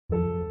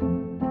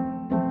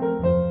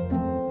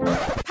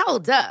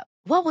Hold up.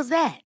 What was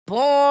that?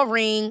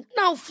 Boring.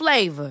 No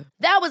flavor.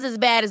 That was as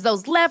bad as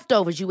those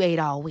leftovers you ate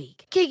all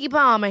week. Keke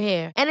Palmer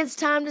here, and it's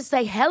time to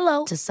say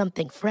hello to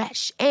something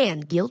fresh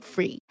and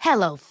guilt-free.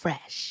 Hello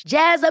Fresh.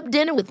 Jazz up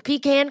dinner with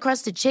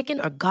pecan-crusted chicken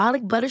or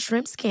garlic butter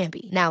shrimp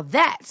scampi. Now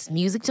that's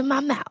music to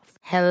my mouth.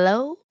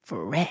 Hello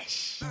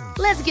Fresh.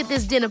 Let's get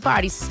this dinner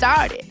party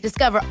started.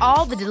 Discover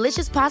all the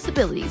delicious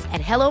possibilities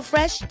at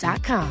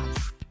hellofresh.com.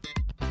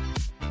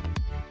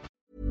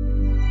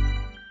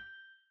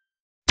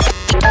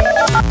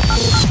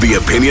 The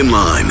Opinion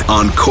Line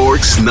on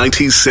Cork's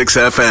 96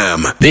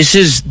 FM. This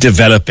is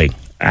developing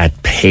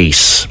at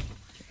pace.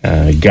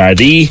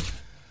 Gardaí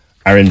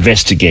are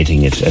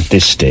investigating it at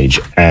this stage,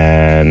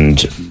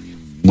 and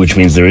which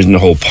means there isn't a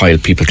whole pile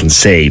people can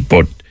say,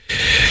 but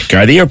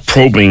Gardaí are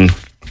probing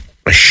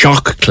a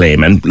shock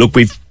claim. And look,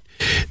 we've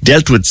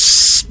dealt with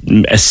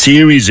a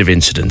series of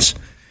incidents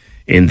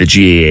in the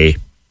GAA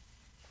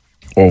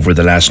over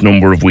the last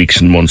number of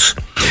weeks and months,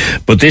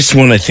 but this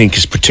one I think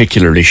is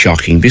particularly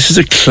shocking. This is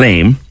a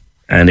claim,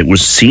 and it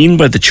was seen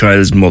by the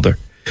child's mother,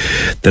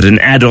 that an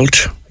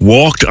adult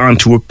walked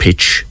onto a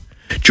pitch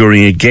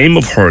during a game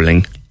of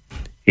hurling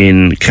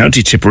in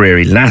County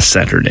Tipperary last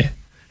Saturday,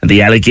 and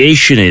the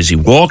allegation is he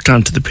walked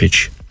onto the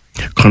pitch,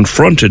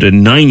 confronted a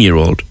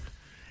 9-year-old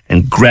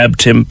and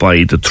grabbed him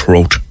by the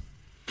throat.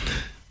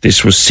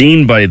 This was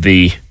seen by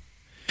the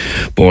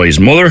boy's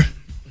mother.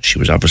 She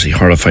was obviously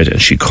horrified,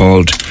 and she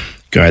called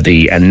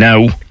Gardaí, and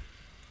now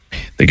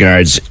the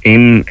guards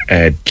in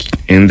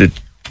the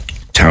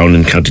town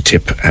in County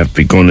Tip have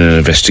begun an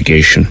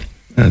investigation.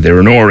 There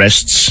are no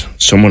arrests.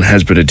 Someone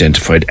has been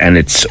identified, and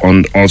it's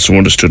also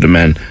understood a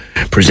man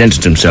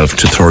presented himself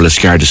to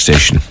Thurles Garda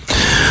Station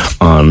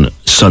on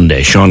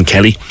Sunday. Sean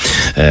Kelly,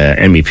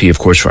 MEP, of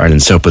course, for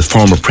Ireland South, but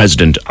former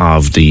president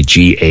of the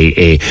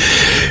GAA.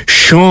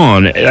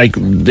 Sean,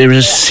 there is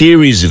a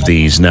series of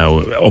these now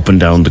up and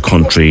down the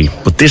country,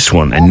 but this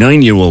one, a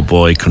 9-year-old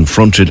boy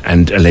confronted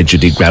and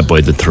allegedly grabbed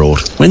by the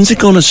throat. When's it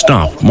going to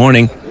stop?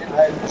 Morning.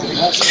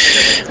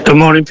 Good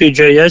morning,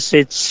 PJ. Yes,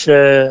 it's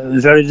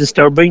very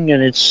disturbing,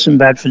 and it's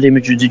bad for the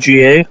image of the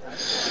GAA.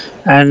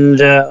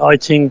 And I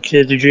think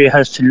the GAA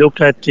has to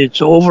look at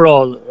its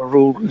overall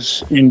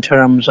rules in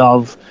terms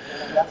of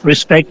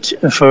respect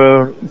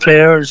for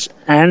players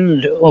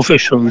and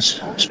officials,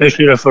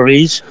 especially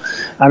referees,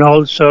 and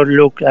also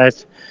look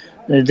at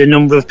the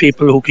number of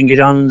people who can get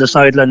on the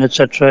sideline,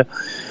 etc.,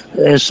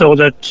 so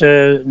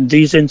that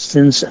these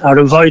incidents are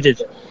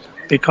avoided.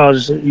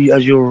 Because,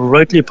 as you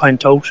rightly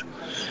point out,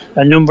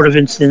 a number of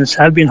incidents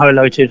have been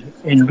highlighted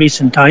in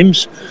recent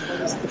times,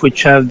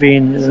 which have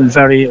been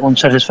very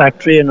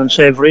unsatisfactory and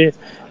unsavoury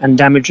and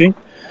damaging.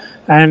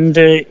 And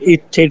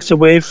it takes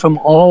away from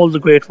all the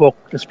great work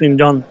that's been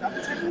done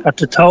at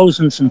the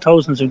thousands and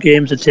thousands of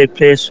games that take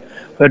place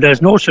where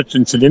there's no such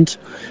incident.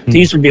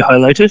 These will be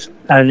highlighted,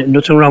 and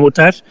nothing wrong with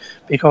that,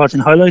 because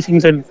in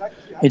highlighting them,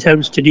 it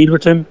helps to deal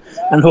with them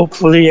and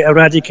hopefully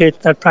eradicate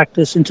that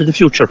practice into the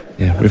future.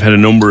 Yeah, we've had a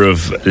number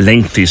of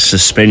lengthy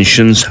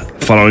suspensions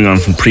following on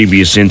from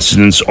previous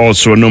incidents,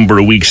 also a number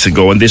of weeks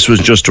ago, and this was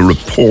just a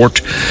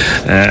report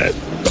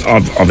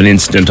of an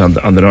incident on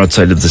the north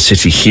side of the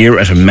city here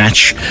at a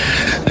match.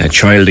 A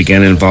child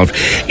again involved.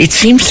 It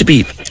seems to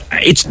be...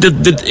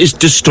 It's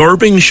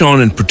disturbing, Sean,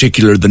 in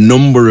particular, the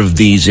number of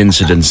these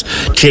incidents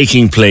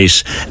taking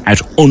place at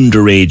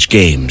underage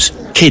games.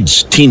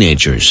 Kids,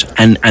 teenagers,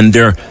 and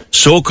their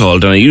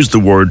so-called, and I use the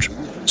word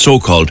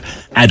so-called,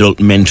 adult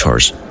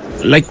mentors.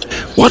 Like,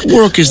 what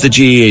work is the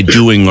GAA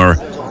doing, or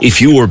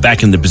if you were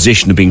back in the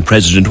position of being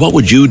president, what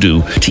would you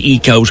do to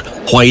eke out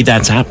why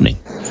that's happening?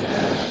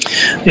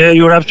 Yeah,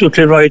 you're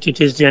absolutely right. It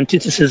is the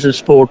antithesis of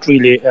sport,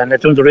 really, and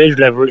at underage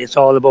level, it's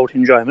all about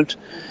enjoyment.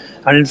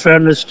 And in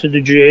fairness to the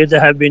GAA, they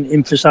have been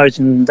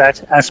emphasising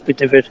that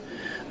aspect of it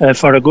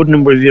for a good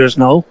number of years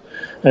now.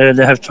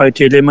 They have tried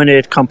to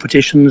eliminate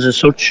competitions as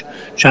such,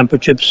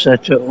 championships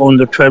at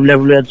under 12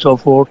 level and so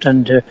forth,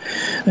 and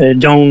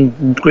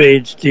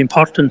downgrade the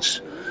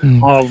importance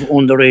of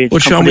underage.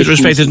 But Sean, with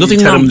respect, there's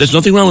nothing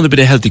wrong with a bit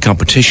of healthy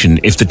competition.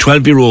 If the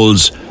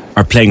 12-year-olds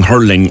are playing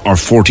hurling or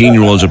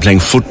 14-year-olds are playing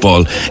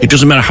football, it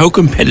doesn't matter how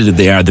competitive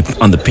they are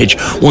on the pitch.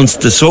 Once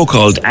the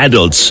so-called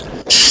adults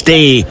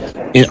stay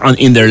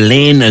in their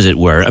lane, as it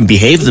were, and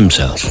behave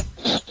themselves.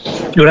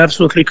 You're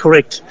absolutely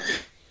correct.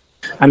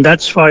 And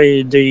that's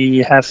why they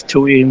have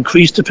to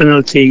increase the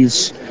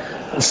penalties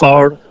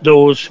for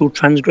those who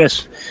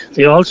transgress.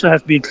 They also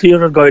have to be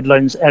clearer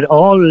guidelines at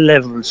all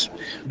levels,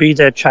 be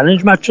they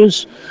challenge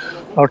matches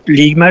or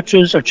league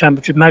matches or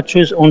championship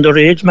matches,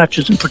 underage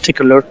matches in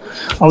particular,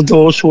 of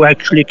those who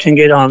actually can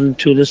get on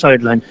to the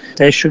sideline.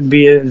 There should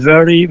be a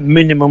very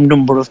minimum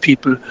number of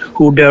people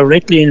who are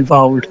directly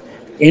involved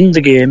in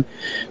the game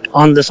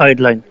on the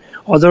sideline.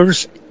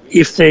 Others,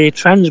 if they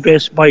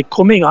transgress by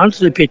coming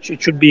onto the pitch, it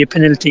should be a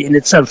penalty in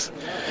itself.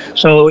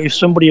 So if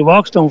somebody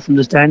walks down from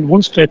the stand,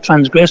 once they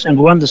transgress and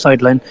go on the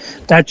sideline,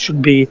 that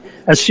should be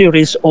a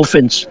serious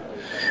offence.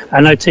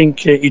 And I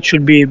think it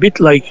should be a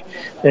bit like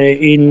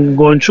in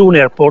going through an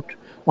airport.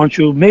 Once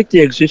you make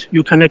the exit,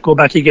 you cannot go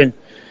back again.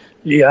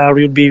 or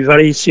you'd be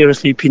very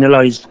seriously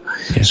penalised.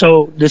 Yeah.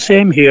 So the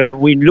same here.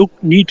 We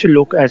need to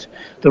look at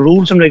the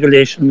rules and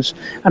regulations,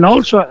 and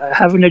also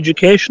have an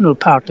educational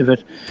part of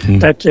it.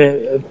 That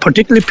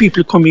particularly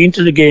people coming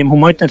into the game who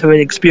might not have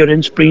any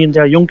experience, bringing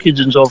their young kids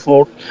and so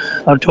forth,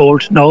 are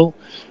told, no,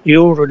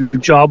 your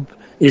job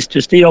is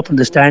to stay up in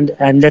the stand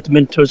and let the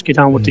mentors get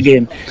on with the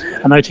game.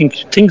 And I think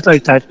things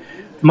like that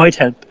might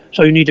help.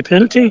 So you need a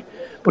penalty,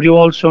 but you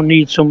also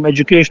need some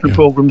educational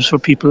programs for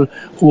people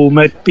who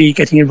might be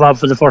getting involved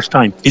for the first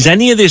time. Is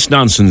any of this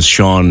nonsense,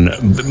 Sean,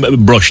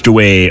 brushed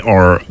away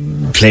or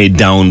played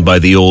down by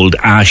the old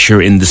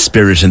Asher in the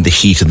spirit and the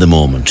heat of the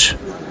moment?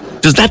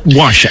 Does that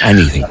wash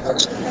anything?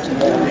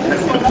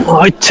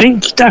 I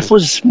think that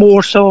was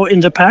more so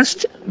in the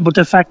past, but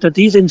the fact that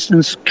these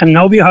incidents can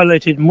now be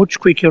highlighted much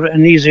quicker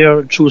and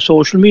easier through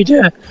social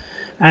media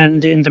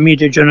and in the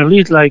media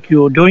generally, like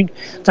you're doing,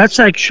 that's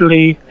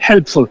actually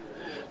helpful.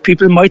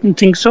 People mightn't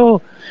think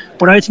so,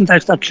 but I think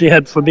that's actually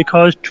helpful,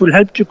 because it will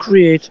help to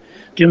create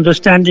the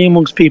understanding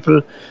amongst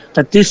people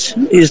that this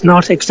is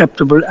not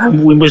acceptable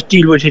and we must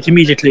deal with it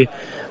immediately.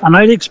 And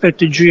I'd expect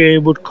the GA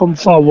would come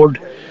forward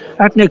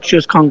at next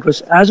year's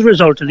Congress as a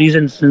result of these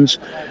incidents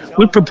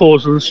with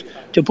proposals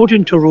to put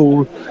into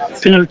rule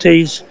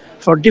penalties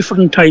for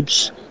different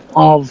types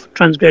of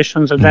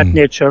transgressions of that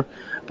nature,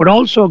 but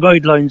also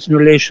guidelines in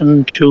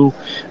relation to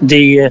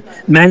the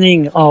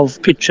manning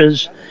of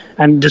pitches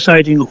and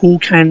deciding who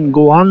can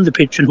go on the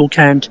pitch and who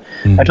can't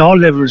at all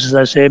levels, as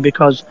I say,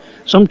 because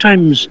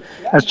sometimes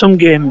at some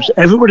games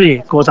everybody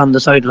goes on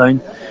the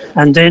sideline,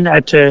 and then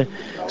at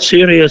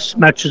serious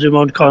matches, we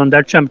won't call them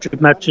that, championship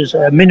matches,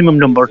 a minimum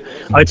number.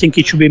 I think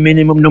it should be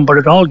minimum number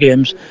at all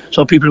games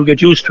so people will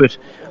get used to it.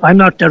 I'm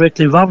not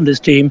directly involved in this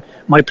team.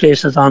 My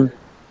place is on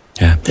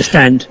the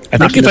stand. I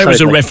think if I was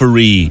a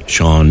referee,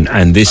 Sean,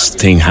 and this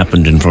thing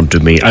happened in front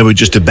of me, I would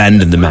just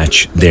abandon the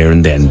match there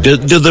and then. Do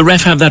the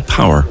ref have that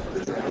power?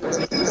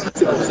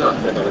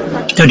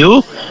 They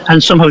do,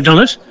 and some have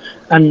done it.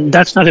 And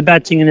that's not a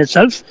bad thing in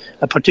itself,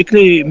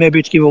 particularly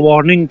maybe to give a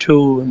warning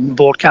to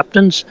board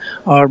captains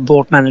or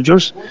board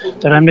managers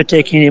that I'm not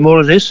taking any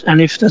more of this,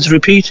 and if there's a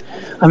repeat,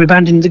 I'm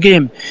abandoning the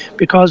game.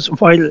 Because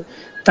while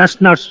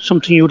that's not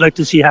something you would like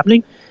to see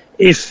happening,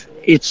 if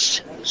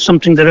it's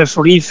something the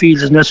referee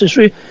feels is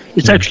necessary,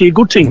 it's actually a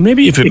good thing.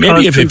 Maybe if a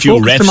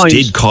few refs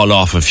did call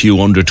off a few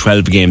under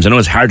 12 games, I know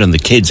it's hard on the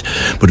kids,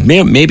 but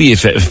maybe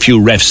if a few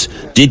refs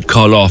did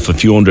call off a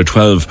few under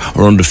 12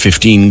 or under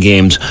 15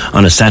 games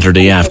on a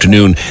Saturday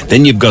afternoon,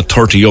 then you've got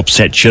 30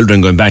 upset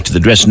children going back to the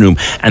dressing room,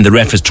 and the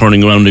ref is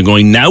turning around and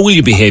going, now will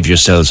you behave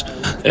yourselves,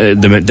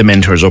 the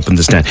mentors up in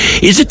the stand.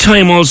 Is it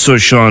time also,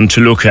 Sean,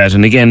 to look at,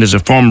 and again as a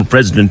former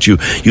president you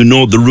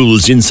know the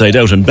rules inside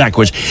out and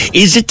backwards,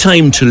 is it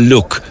time to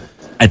look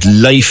at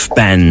life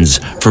bans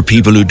for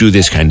people who do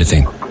this kind of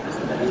thing?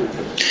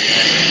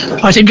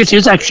 I think it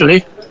is,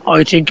 actually.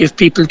 I think if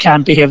people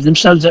can't behave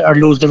themselves or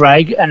lose the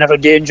rag and are a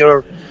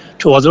danger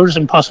to others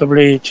and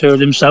possibly to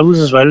themselves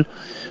as well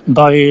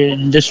by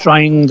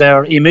destroying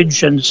their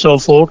image and so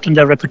forth and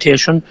their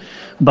reputation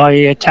by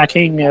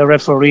attacking a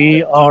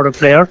referee or a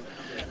player,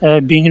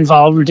 being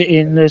involved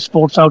in a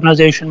sports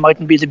organisation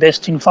mightn't be the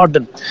best thing for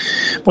them.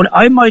 But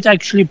I might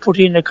actually put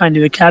in a kind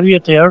of a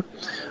caveat there.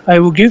 I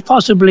would give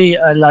possibly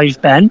a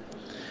live ban,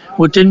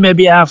 but then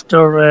maybe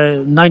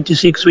after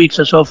 96 weeks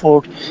or so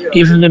forth,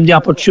 giving them the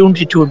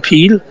opportunity to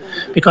appeal,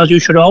 because you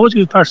should always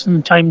give a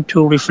person time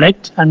to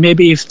reflect, and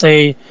maybe if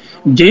they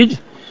did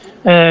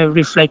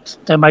reflect,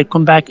 they might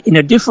come back in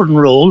a different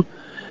role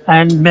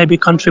and maybe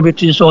contribute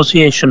to the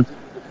association.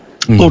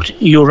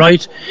 But you're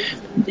right,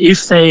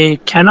 if they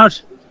cannot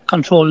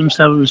control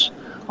themselves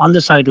on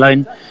the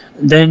sideline,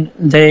 then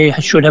they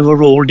should have a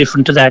role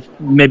different to that,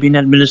 maybe in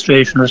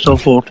administration or so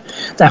forth.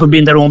 That would be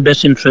in their own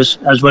best interest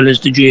as well as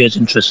the GA's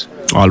interest.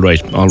 All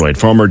right.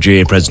 Former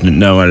GA President,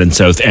 now Ireland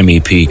South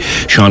MEP,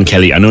 Sean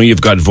Kelly. I know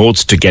you've got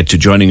votes to get to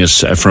joining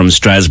us from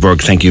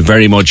Strasbourg. Thank you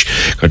very much.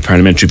 Got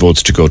parliamentary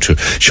votes to go to.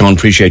 Sean,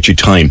 appreciate your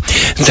time.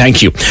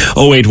 Thank you.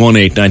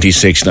 0818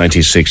 96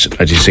 96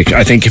 96.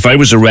 I think if I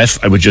was a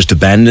ref, I would just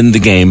abandon the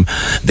game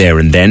there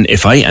and then.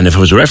 If I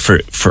was a ref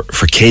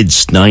for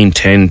kids, 9,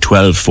 10,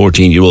 12,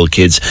 14-year-old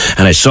kids,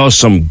 and I saw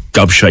some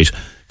gobshite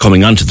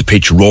coming onto the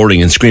pitch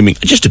roaring and screaming,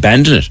 I just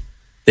abandon it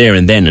there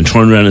and then and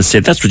turn around and say,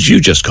 that's what you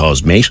just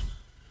caused, mate.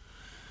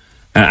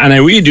 And I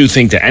really do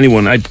think that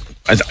anyone, I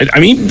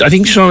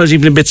think Sean is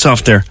even a bit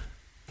soft there.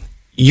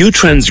 You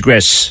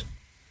transgress,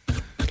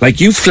 like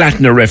you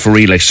flatten a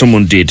referee like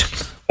someone did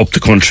up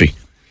the country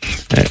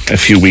a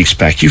few weeks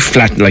back. You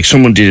flatten like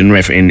someone did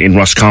in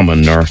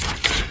Roscommon, or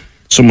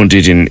someone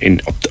did you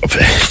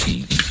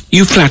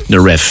flatten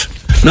a ref.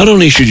 Not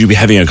only should you be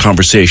having a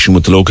conversation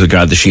with the local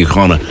Garda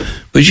Síochána,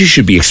 but you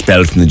should be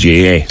expelled from the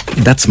GAA.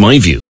 That's my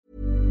view.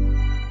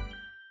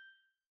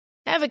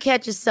 Ever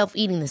catch yourself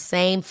eating the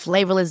same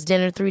flavorless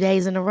dinner 3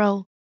 days in a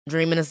row?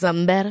 Dreaming of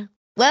something better?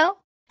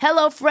 Well,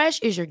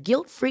 HelloFresh is your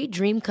guilt-free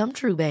dream come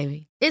true,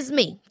 baby. It's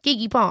me,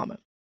 Keke Palmer.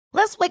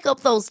 Let's wake up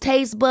those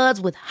taste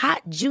buds with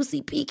hot,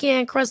 juicy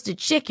pecan-crusted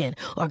chicken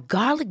or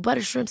garlic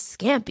butter shrimp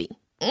scampi.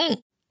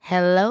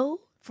 Hello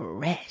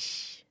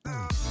Fresh.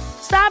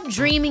 Stop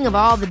dreaming of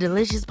all the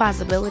delicious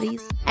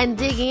possibilities and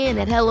dig in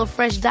at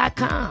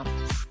HelloFresh.com.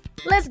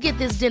 Let's get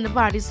this dinner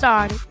party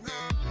started.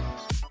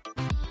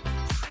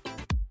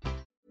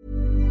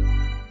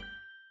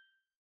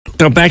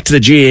 Now back to the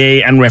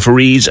GAA and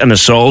referees and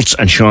assaults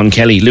and Sean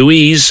Kelly.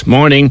 Louise,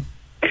 morning.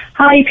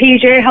 Hi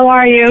PJ, how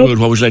are you? Good,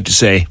 what would you like to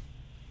say?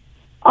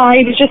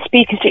 I was just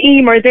speaking to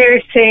Emer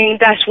there saying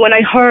that when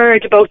I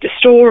heard about the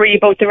story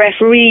about the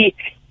referee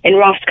in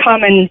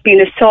Roscommon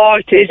being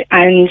assaulted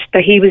and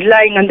that he was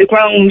lying on the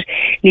ground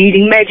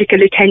needing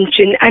medical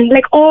attention, and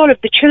like all of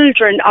the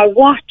children are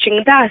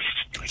watching that.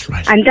 That's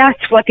right. And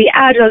that's what the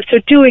adults are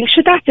doing.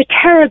 So that's a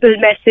terrible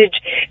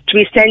message to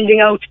be sending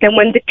out to them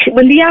when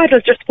the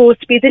adults are supposed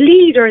to be the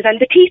leaders and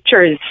the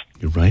teachers.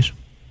 You're right.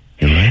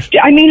 You're right.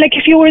 I mean, like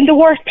if you were in the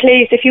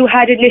workplace, if you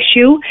had an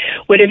issue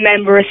with a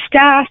member of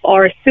staff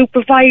or a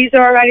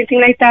supervisor or anything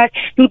like that,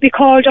 you'd be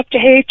called up to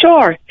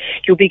HR.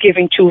 You'll be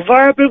given 2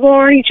 verbal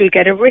warnings, you'll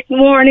get a written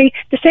warning.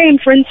 The same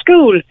for in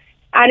school.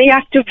 Any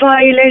act of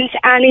violence,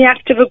 any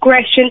act of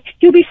aggression,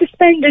 you'll be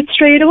suspended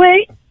straight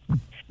away.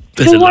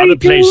 There's a lot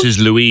of places,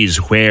 Louise,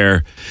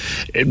 where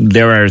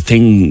there are a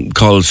thing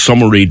called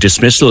summary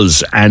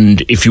dismissals,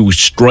 and if you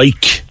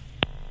strike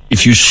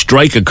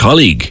a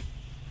colleague,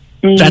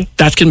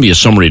 that can be a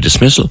summary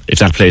dismissal if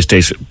that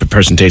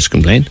person takes a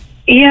complaint.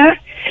 Yeah,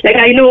 like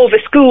I know of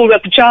a school,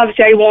 but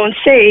obviously I won't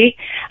say,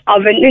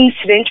 of an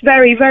incident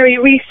very, very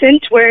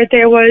recent where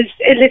there was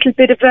a little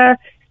bit of a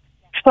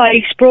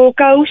fight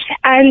broke out,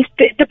 and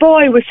the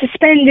boy was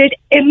suspended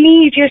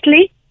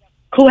immediately,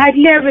 who had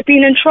never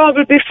been in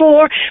trouble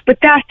before, but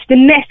that's the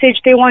message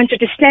they wanted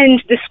to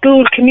send to the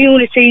school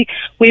community.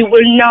 We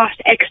will not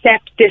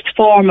accept this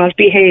form of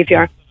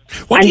behaviour.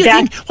 What do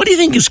you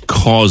think is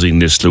causing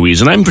this,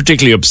 Louise? And I'm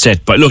particularly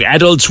upset by... Look,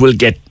 adults will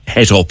get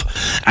het up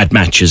at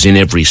matches in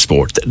every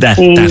sport. That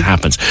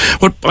happens.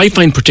 What I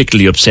find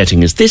particularly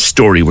upsetting is this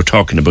story we're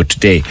talking about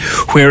today,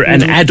 where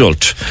an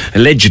adult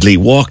allegedly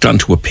walked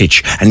onto a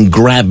pitch and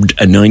grabbed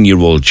a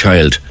 9-year-old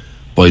child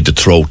by the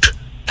throat.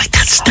 Like,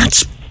 that's...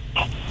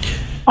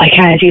 I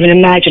can't even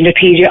imagine it,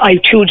 PJ. I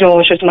have 2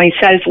 daughters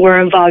myself. We're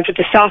involved with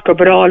the soccer,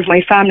 but all of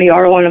my family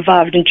are all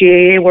involved in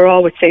GAA. We're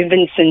all with St.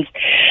 Vincent's.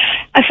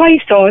 If I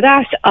saw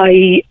that,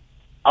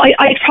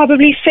 I'd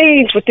probably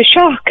faint with the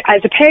shock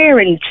as a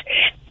parent.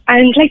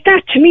 And like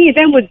that, to me,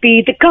 then would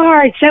be the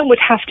guards. Then would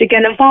have to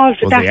get involved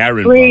with that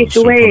straight away.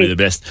 Probably the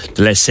best.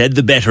 The less said,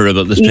 the better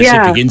about the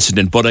specific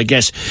incident. But I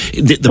guess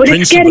the principle of it. But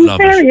it's getting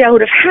very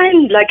out of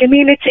hand. Like, I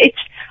mean, it's.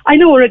 I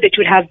know that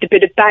you'd have the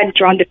bit of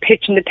banter on the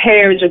pitch and the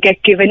parents would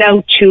get given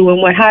out to and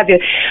what have you,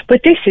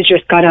 but this has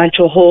just got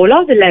onto a whole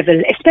other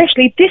level,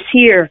 especially this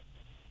year.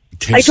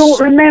 I don't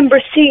remember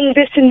seeing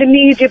this in the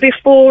media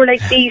before, like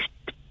the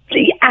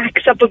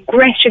acts of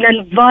aggression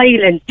and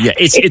violence. Yeah,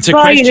 it's a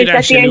question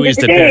actually, Louise,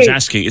 that bears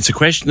asking. It's a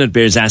question that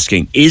bears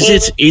asking.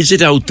 Is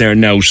it out there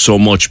now so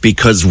much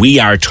because we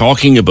are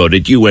talking about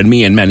it, you and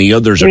me and many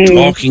others are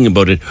talking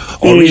about it,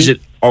 or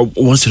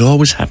was it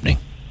always happening?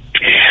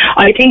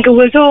 I think it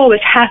was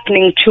always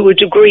happening to a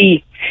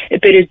degree, a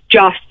bit of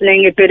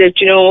jostling, a bit of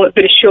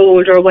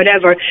shoulder or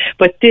whatever.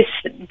 But this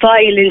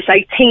violence,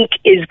 I think,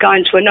 is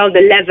gone to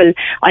another level.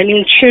 I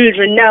mean,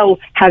 children now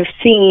have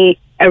seen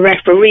a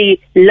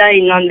referee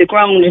lying on the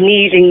ground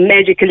needing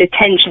medical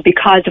attention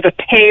because of a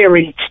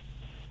parent.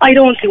 I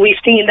don't think we've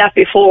seen that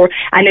before,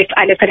 and if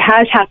it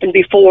has happened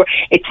before,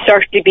 it's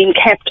certainly been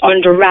kept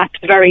under wraps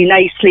very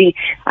nicely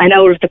and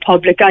out of the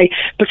public eye.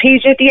 But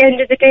PJ, at the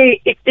end of the day,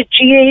 if the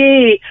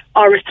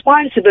GAA are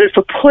responsible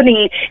for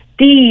putting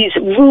these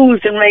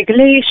rules and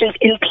regulations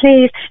in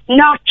place,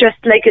 not just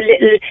like a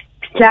little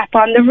slap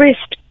on the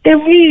wrist, they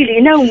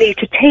really now need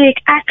to take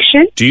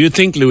action. Do you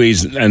think,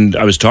 Louise, and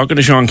I was talking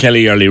to Sean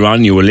Kelly earlier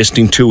on, you were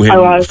listening to him,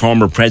 the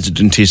former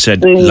president, he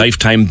said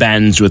lifetime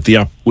bans with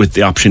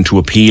the option to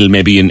appeal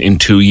maybe in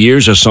 2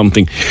 years or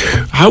something.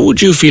 How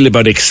would you feel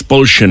about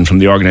expulsion from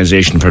the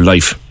Organisation for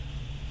Life?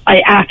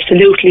 I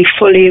absolutely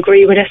fully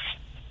agree with it.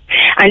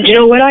 And you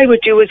know what I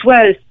would do as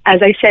well?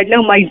 As I said,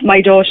 now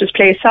my daughters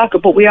play soccer,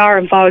 but we are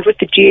involved with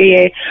the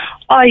GAA.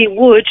 I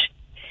would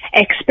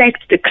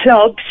expect the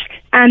clubs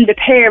and the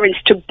parents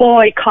to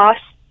boycott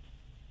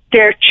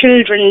their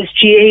children's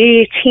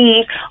GAA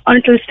team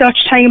until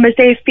such time as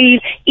they feel,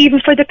 even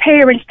for the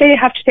parents, they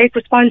have to take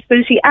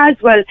responsibility as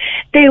well.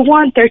 They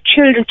want their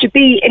children to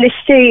be in a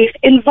safe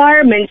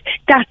environment.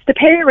 That's the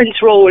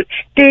parents' role.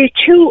 They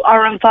too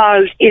are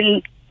involved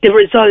in the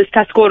results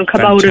that's going to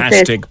come out of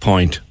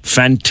this.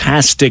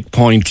 Fantastic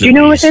point, Louise. You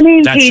know what I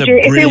mean, That's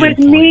PJ? If it was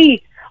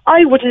me,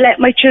 I wouldn't let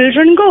my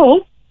children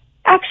go.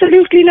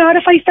 Absolutely not.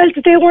 If I felt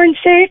that they weren't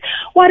safe,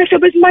 what if it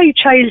was my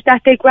child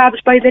that they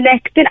grabbed by the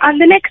neck? Then on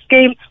the next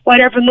game,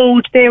 whatever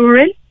mood they were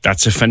in.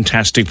 That's a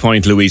fantastic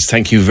point, Louise.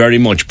 Thank you very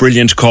much.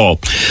 Brilliant call.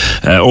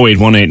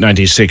 0818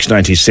 96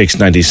 96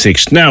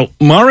 96. Now,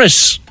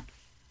 Morris,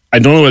 I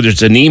don't know whether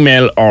it's an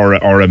email or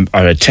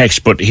a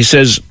text, but he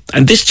says,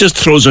 and this just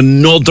throws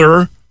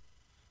another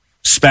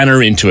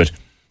spanner into it.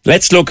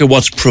 Let's look at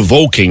what's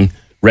provoking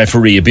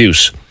referee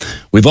abuse.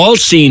 We've all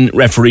seen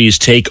referees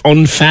take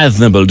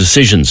unfathomable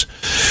decisions,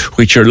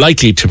 which are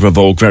likely to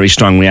provoke very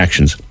strong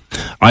reactions.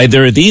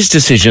 Either these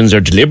decisions are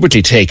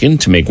deliberately taken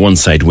to make one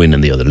side win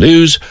and the other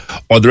lose,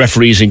 or the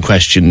referees in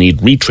question need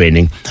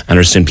retraining and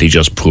are simply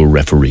just poor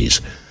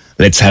referees.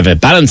 Let's have a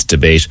balanced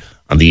debate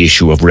on the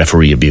issue of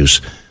referee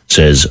abuse,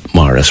 says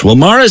Morris. Well,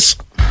 Morris,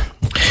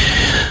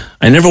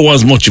 I never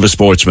was much of a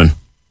sportsman,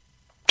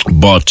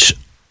 but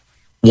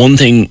one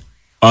thing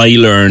I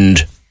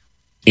learned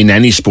in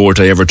any sport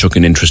I ever took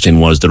an interest in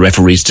was the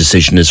referee's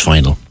decision is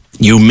final.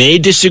 You may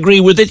disagree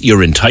with it,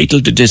 you're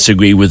entitled to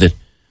disagree with it,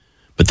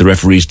 but the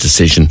referee's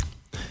decision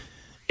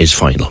is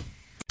final.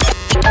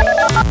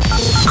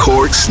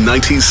 Cork's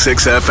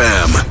 96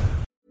 FM.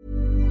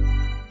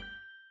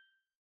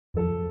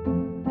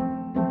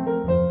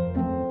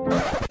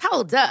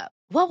 Hold up.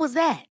 What was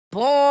that?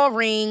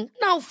 Boring.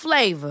 No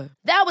flavor.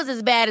 That was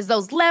as bad as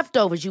those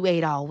leftovers you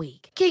ate all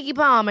week. Keke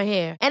Palmer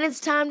here, and it's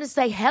time to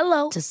say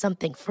hello to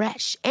something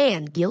fresh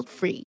and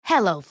guilt-free.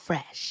 Hello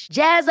Fresh.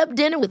 Jazz up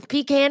dinner with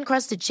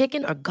pecan-crusted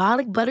chicken or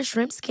garlic butter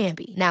shrimp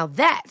scampi. Now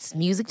that's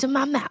music to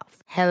my mouth.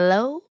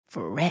 Hello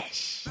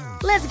Fresh.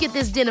 Let's get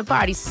this dinner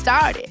party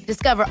started.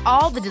 Discover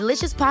all the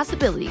delicious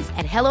possibilities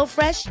at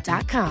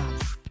HelloFresh.com.